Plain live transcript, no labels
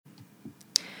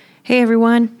Hey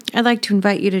everyone, I'd like to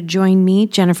invite you to join me,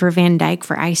 Jennifer Van Dyke,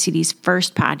 for ICD's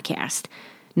first podcast.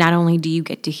 Not only do you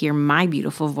get to hear my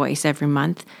beautiful voice every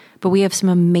month, but we have some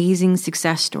amazing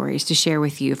success stories to share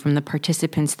with you from the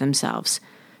participants themselves.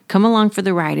 Come along for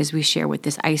the ride as we share what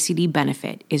this ICD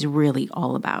benefit is really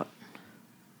all about.